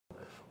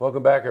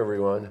Welcome back,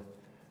 everyone.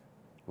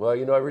 Well,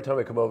 you know, every time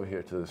I come over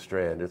here to the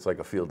Strand, it's like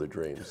a field of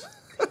dreams.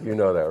 You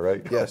know that,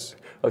 right? Yes.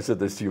 I've said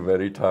this to you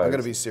many times. I'm going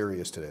to be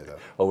serious today, though.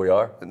 Oh, we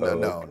are?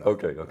 No.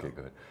 Okay,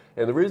 good.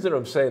 And the reason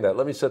I'm saying that,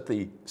 let me set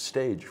the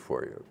stage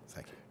for you.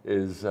 Thank you.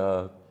 Is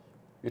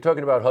you're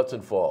talking about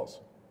Hudson Falls.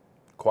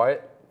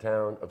 Quiet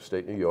town,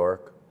 upstate New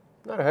York.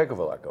 Not a heck of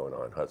a lot going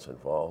on in Hudson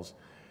Falls.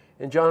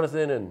 And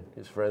Jonathan and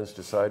his friends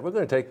decide, we're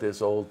going to take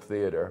this old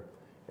theater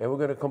and we're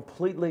going to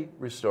completely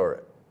restore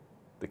it.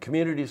 The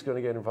community's going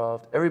to get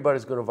involved.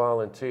 Everybody's going to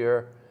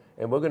volunteer.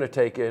 And we're going to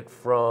take it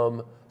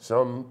from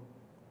some,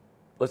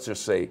 let's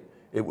just say,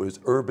 it was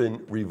urban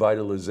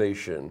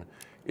revitalization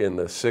in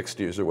the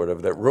 60s or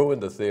whatever that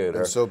ruined the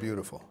theater. It's so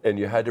beautiful. And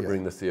you had to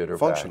bring the theater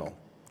functional. back.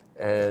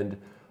 And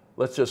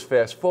let's just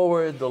fast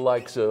forward the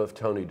likes of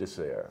Tony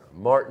Dessert,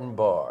 Martin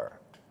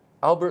Barr,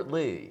 Albert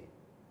Lee,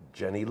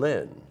 Jenny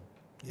Lynn.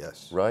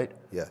 Yes. Right?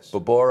 Yes.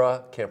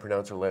 Barbora, can't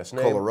pronounce her last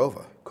name.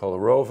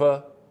 Kolarova.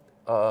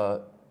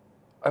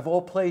 I've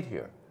all played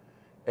here.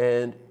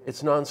 And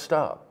it's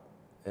nonstop.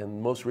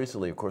 And most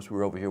recently, of course, we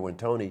were over here when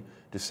Tony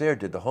Dessert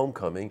did the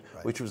homecoming,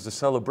 which was the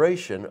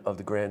celebration of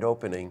the grand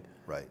opening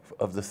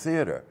of the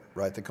theater.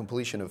 Right, the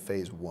completion of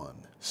phase 1.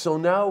 So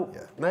now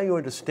you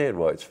understand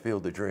why it's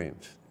Field of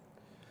Dreams.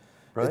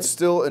 Right? We're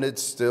still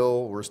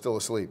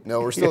asleep. No,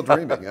 we're still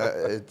dreaming.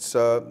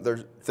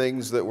 There's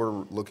things that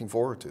we're looking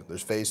forward to.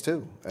 There's phase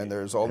 2, and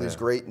there's all these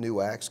great new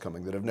acts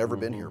coming that have never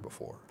been here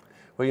before.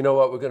 Well, you know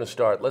what, we're going to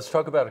start. Let's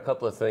talk about a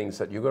couple of things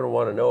that you're going to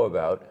want to know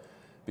about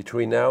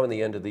between now and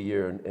the end of the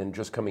year and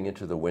just coming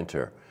into the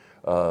winter.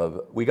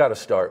 We got to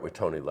start with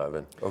Tony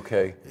Levin,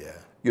 okay? Yeah.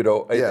 You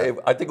know,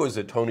 I think it was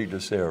at Tony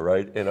Dessert,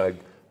 right? And I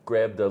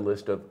grabbed a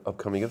list of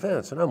upcoming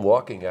events, and I'm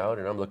walking out,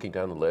 and I'm looking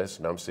down the list,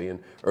 and I'm seeing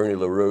Ernie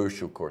LaRouche,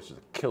 who, of course, is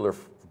a killer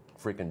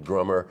freaking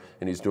drummer,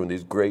 and he's doing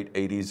these great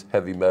 80s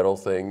heavy metal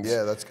things.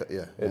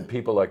 Yeah, And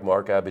people like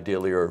Mark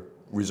Abadili are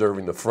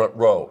reserving the front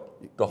row,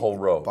 the whole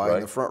row,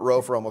 Buying the front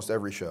row for almost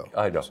every show.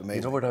 I know. It's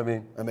amazing. You know what I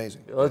mean?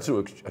 Amazing. Let's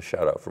do a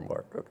shout out for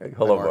Mark. Okay.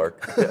 Hello,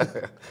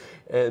 Mark.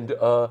 And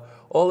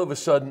all of a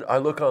sudden, I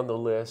look on the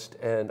list,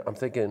 and I'm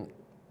thinking,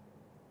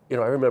 you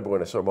know, I remember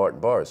when I saw Martin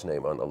Barr's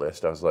name on the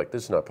list, I was like,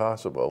 this is not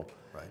possible.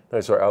 Right. And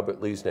I saw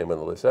Albert Lee's name on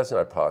the list. That's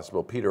not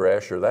possible. Peter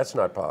Asher, that's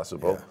not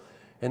possible. Yeah.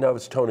 And now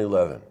it's Tony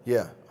Levin.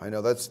 Yeah, I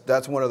know.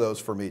 That's one of those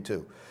for me,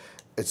 too.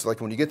 It's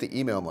like when you get the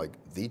email, I'm like,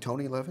 the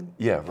Tony Levin?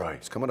 Yeah, right.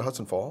 He's coming to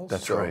Hudson Falls?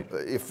 That's right.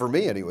 For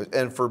me, anyway,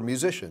 and for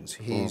musicians,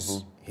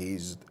 he's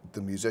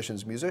the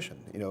musician's musician.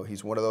 You know,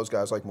 he's one of those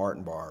guys like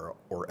Martin Barr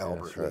or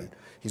Albert Lee.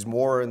 He's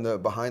more in the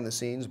behind the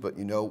scenes, but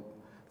you know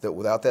that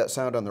without that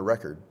sound on the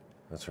record,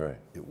 that's right,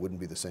 it wouldn't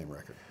be the same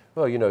record.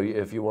 Well, you know,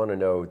 if you want to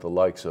know the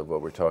likes of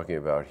what we're talking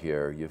about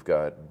here, you've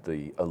got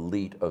the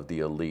elite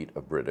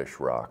of British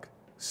rock.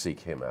 Seek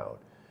him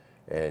out.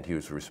 And he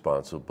was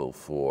responsible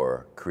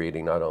for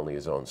creating not only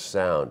his own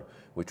sound,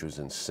 which was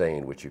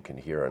insane, which you can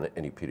hear on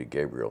any Peter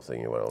Gabriel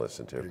thing you want to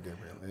listen to,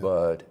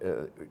 but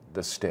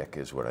the stick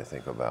is what I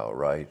think about,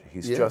 right?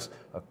 He's just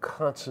a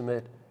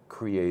consummate,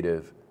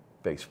 creative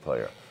bass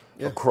player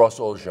across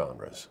all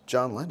genres.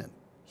 John Lennon.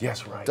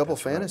 Yes, right. Double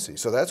Fantasy. Right.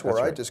 So that's where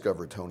I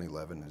discovered Tony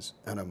Levin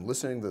and I'm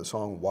listening to the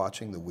song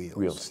 "Watching the Wheels."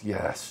 Wheels,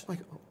 yes. Like,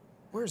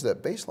 where's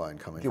that bass line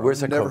coming from?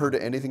 Where's I've never heard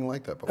anything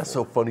like that before. That's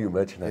so funny you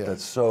mentioned that.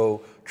 That's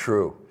so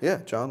true.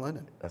 Yeah, John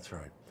Lennon. That's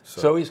right.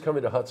 So he's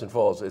coming to Hudson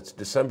Falls. It's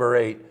December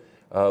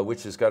 8th,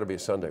 which has got to be a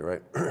Sunday,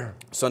 right?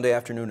 Sunday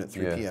afternoon at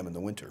 3 p.m. in the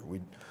winter.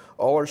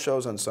 All our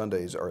shows on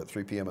Sundays are at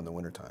 3 p.m. in the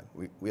wintertime.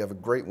 We have a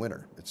great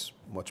winter. It's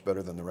much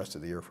better than the rest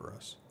of the year for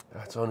us.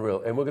 That's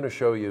unreal. And we're going to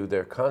show you,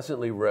 they're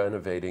constantly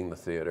renovating the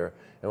theater.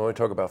 And I want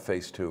to talk about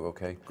phase 2,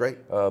 okay?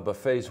 Great. But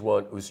phase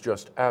 1 was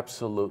just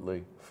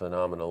absolutely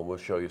phenomenal. We'll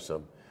show you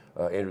some.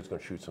 Andrew's going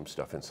to shoot some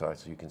stuff inside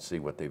so you can see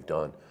what they've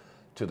done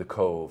to the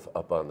cove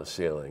up on the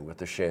ceiling with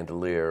the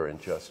chandelier and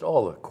just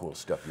all the cool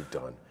stuff you've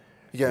done.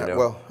 Yeah, you know?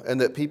 well, and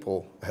that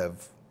people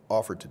have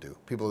offered to do.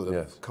 People that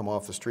have come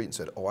off the street and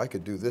said, oh, I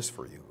could do this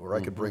for you, or I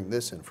could bring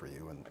this in for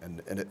you.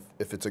 And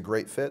if it's a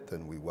great fit,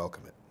 then we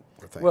welcome it.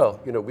 Well,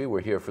 you know, we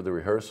were here for the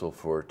rehearsal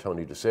for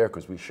Tony Dessert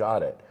because we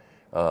shot it.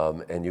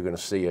 And you're going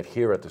to see it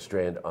here at the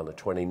Strand on the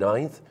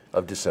 29th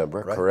of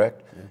December,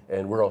 correct? Yeah.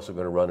 And we're also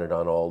going to run it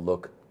on all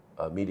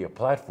media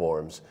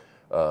platforms,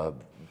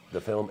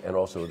 the film, and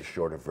also the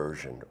shorter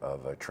version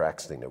of a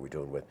tracks thing that we're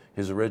doing with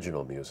his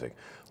original music.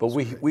 But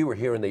we were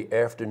here in the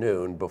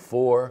afternoon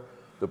before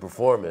the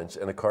performance,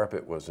 and the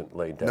carpet wasn't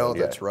laid down No,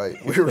 yet. that's right.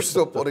 We were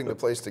still putting the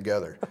place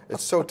together.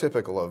 It's so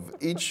typical of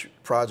each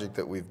project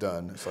that we've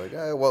done. It's like,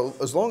 well,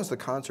 as long as the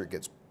concert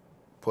gets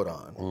put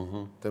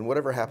on, then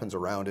whatever happens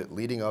around it,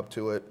 leading up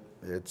to it,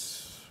 it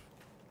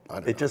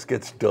just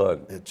gets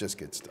done. It just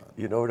gets done.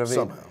 You know what I mean?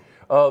 Somehow.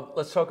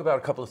 Let's talk about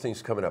a couple of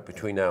things coming up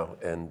between now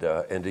and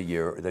end of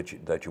year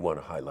that you want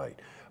to highlight.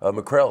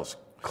 McCrell's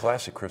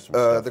classic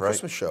Christmas stuff, the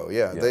Christmas show,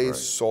 they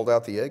sold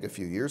out the Egg a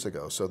few years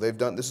ago, so they've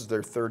done. This is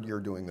their 3rd year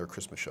doing their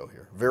Christmas show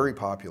here. Very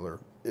popular.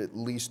 At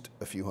least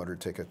a few hundred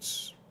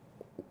tickets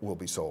will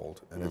be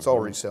sold, and it's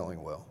already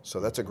selling well.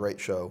 So that's a great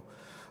show.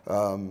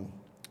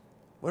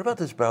 What about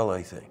this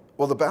ballet thing?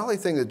 Well, the ballet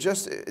thing that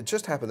it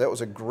just happened. That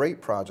was a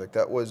great project.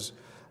 That was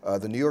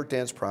the New York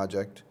Dance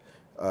Project.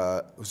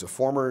 It was a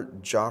former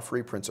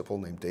Joffrey principal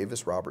named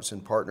Davis Robertson,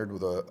 partnered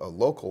with a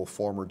local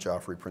former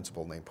Joffrey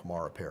principal named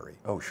Pamara Perry.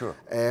 Oh, sure.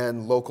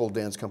 And local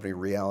dance company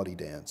Reality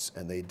Dance.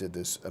 And they did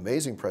this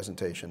amazing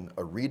presentation,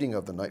 a reading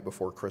of The Night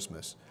Before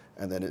Christmas,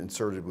 and then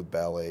inserted with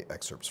ballet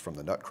excerpts from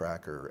the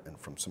Nutcracker and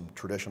from some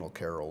traditional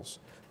carols.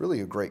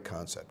 Really a great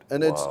concept.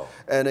 And Wow.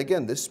 and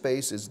again, this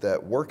space is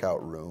that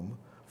workout room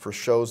for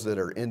shows that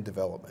are in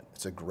development.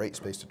 It's a great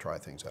space to try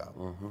things out.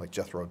 Like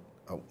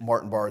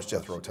Martin Barr's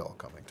Jethro Tull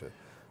coming to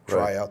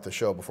try out the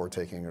show before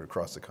taking it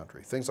across the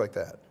country. Things like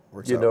that.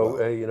 Works out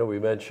well. You know, we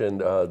mentioned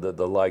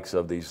the likes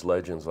of these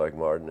legends like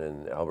Martin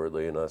and Albert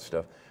Lee and that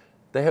stuff.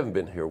 They haven't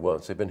been here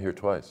once. They've been here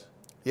twice.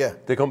 Yeah.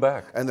 They come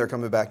back. And they're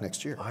coming back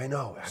next year. I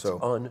know. That's so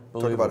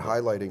unbelievable. Talk about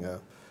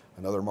highlighting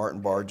another Martin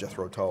Barr,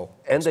 Jethro Tull.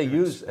 And they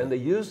use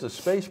the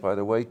space, by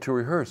the way, to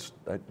rehearse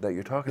that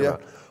you're talking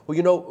about. Well,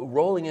 you know,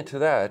 rolling into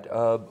that,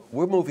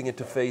 we're moving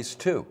into phase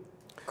 2,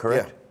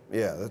 correct?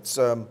 Yeah. That's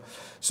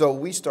so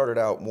we started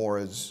out more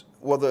as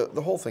well.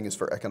 The whole thing is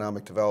for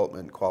economic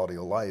development, quality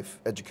of life,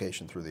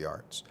 education through the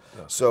arts.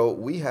 Okay. So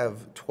we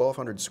have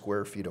 1,200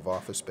 square feet of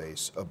office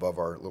space above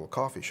our little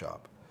coffee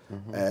shop.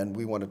 And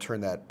we want to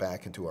turn that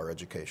back into our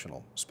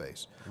educational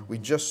space. We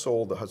just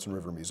sold the Hudson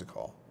River Music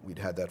Hall. We'd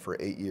had that for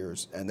 8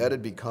 years, and that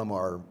had become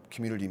our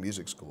community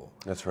music school.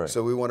 That's right.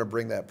 So we want to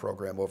bring that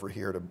program over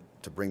here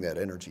to bring that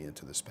energy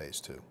into the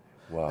space too.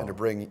 Wow. And to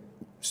bring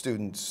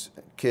students,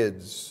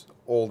 kids,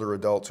 older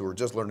adults who are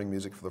just learning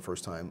music for the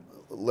first time,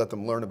 let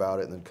them learn about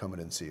it and then come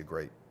in and see a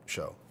great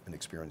show and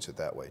experience it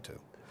that way too.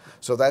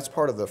 So that's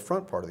part of the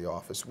front part of the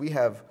office. We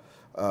have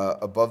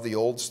above the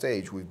old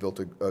stage, we've built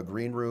a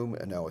green room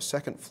and now a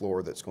second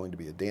floor that's going to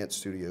be a dance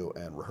studio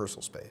and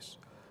rehearsal space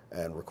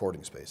and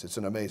recording space. It's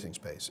an amazing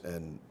space,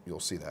 and you'll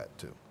see that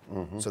too.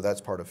 So that's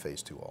part of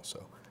phase 2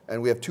 also.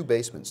 And we have 2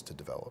 basements to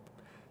develop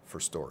for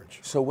storage.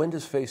 So when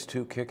does phase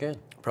 2 kick in?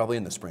 Probably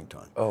in the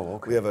springtime. Oh,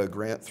 okay. We have a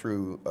grant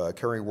through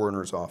Kerry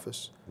Werner's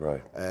office.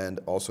 Right. And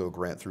also a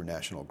grant through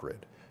National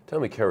Grid. Tell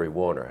me Kerry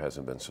Warner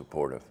hasn't been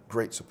supportive.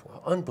 Great support.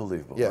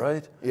 Unbelievable, Yeah.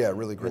 right? Yeah,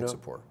 really great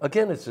support.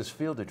 Again, it's this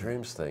Field of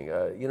Dreams thing.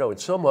 You know,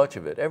 it's so much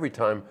of it. Every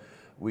time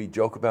we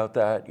joke about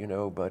that, you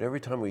know, but every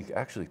time we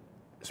actually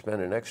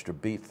spend an extra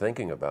beat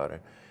thinking about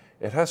it,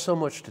 it has so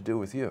much to do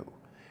with you.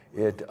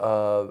 And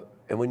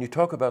when you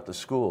talk about the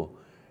school,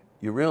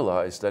 you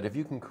realize that if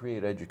you can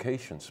create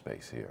education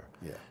space here,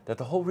 that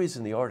the whole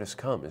reason the artists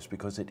come is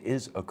because it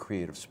is a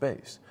creative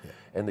space.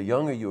 And the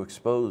younger you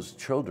expose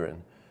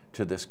children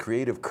to this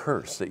creative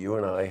curse that you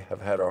and I have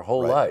had our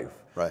whole life,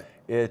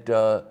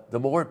 the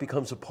more it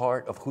becomes a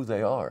part of who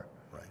they are.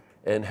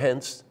 And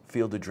hence,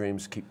 Field of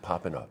Dreams keep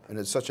popping up. And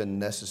it's such a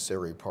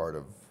necessary part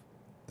of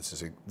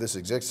this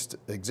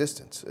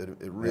existence. It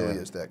really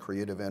is that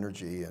creative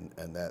energy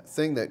and that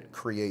thing that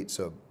creates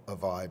a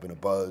vibe and a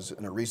buzz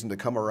and a reason to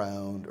come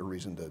around, a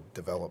reason to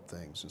develop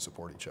things and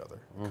support each other.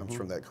 It comes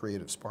from that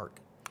creative spark.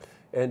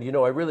 And you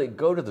know, I really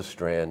go to the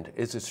Strand.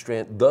 Is it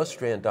Strand?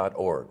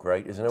 thestrand.org,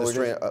 right? Isn't that what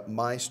it is?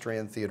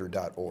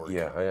 mystrandtheater.org.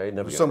 Yeah, I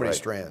never There's get so it many right.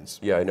 strands.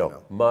 Yeah, I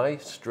know.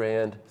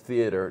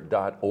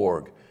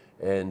 mystrandtheater.org,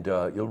 and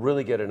you'll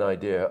really get an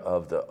idea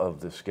of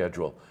the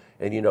schedule.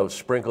 And you know,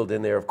 sprinkled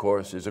in there, of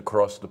course, is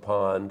Across the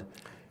Pond,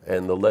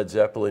 and the Led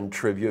Zeppelin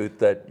tribute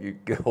that you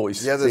always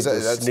seem to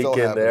sneak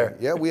in there.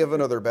 Yeah, we have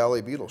another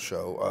Ballet Beatles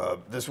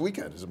show this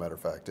weekend, as a matter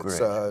of fact.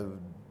 It's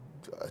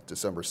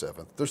December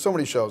 7th. There's so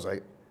many shows.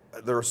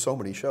 There are so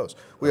many shows.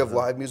 We have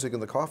live music in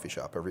the coffee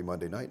shop every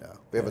Monday night now.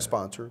 We have a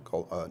sponsor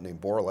called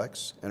named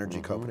Boralex Energy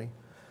Company,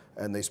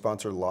 and they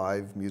sponsor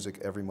live music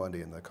every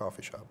Monday in the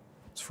coffee shop.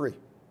 It's free.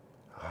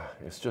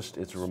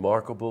 It's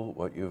remarkable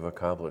what you've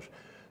accomplished.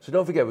 So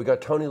don't forget, we've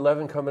got Tony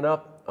Levin coming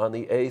up on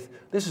the 8th.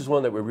 This is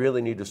one that we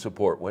really need to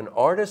support. When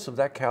artists of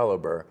that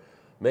caliber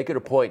make it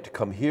a point to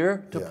come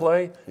here to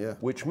play,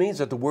 which means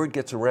that the word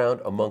gets around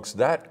amongst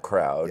that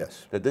crowd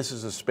that this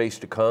is a space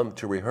to come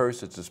to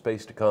rehearse, it's a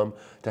space to come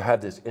to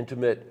have this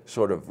intimate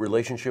sort of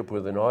relationship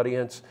with an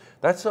audience.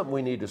 That's something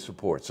we need to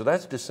support. So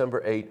that's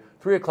December 8th,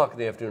 3 o'clock in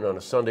the afternoon on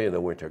a Sunday in the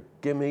winter.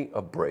 Give me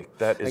a break.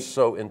 That is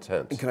so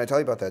intense. And can I tell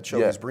you about that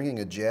show? He's bringing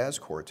a jazz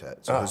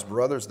quartet. So his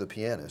brother's the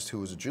pianist, who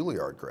was a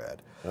Juilliard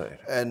grad.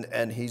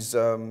 And he's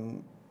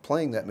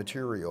playing that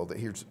material that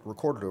he's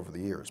recorded over the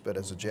years, but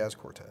as a jazz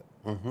quartet.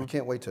 I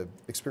can't wait to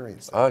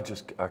experience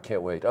that. I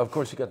can't wait. Of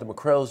course, you got the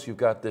McCrells, you've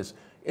got this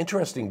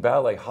interesting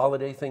ballet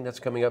holiday thing that's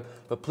coming up,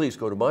 but please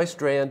go to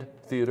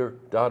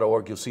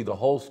mystrandtheater.org. You'll see the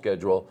whole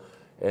schedule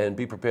and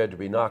be prepared to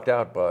be knocked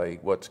out by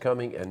what's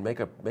coming, and make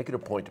it a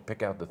point to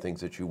pick out the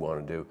things that you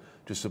want to do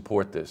to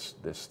support this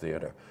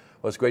theater.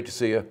 Well, it's great to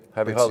see you.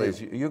 Happy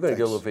holidays. You're going to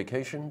get a little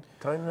vacation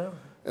time now?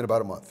 In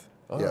about a month.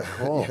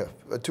 Oh,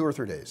 cool. 2 or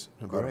 3 days.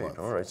 About a month.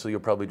 All right. So you'll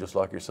probably just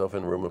lock yourself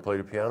in a room and play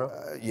the piano?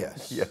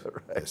 Yes. Yeah,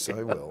 right. Yes,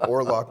 I will.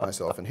 Or lock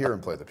myself in here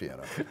and play the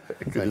piano.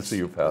 Good to see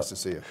you, pal. Nice to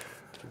see you.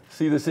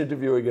 See this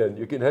interview again.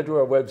 You can head to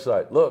our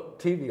website,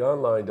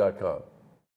 looktvonline.com.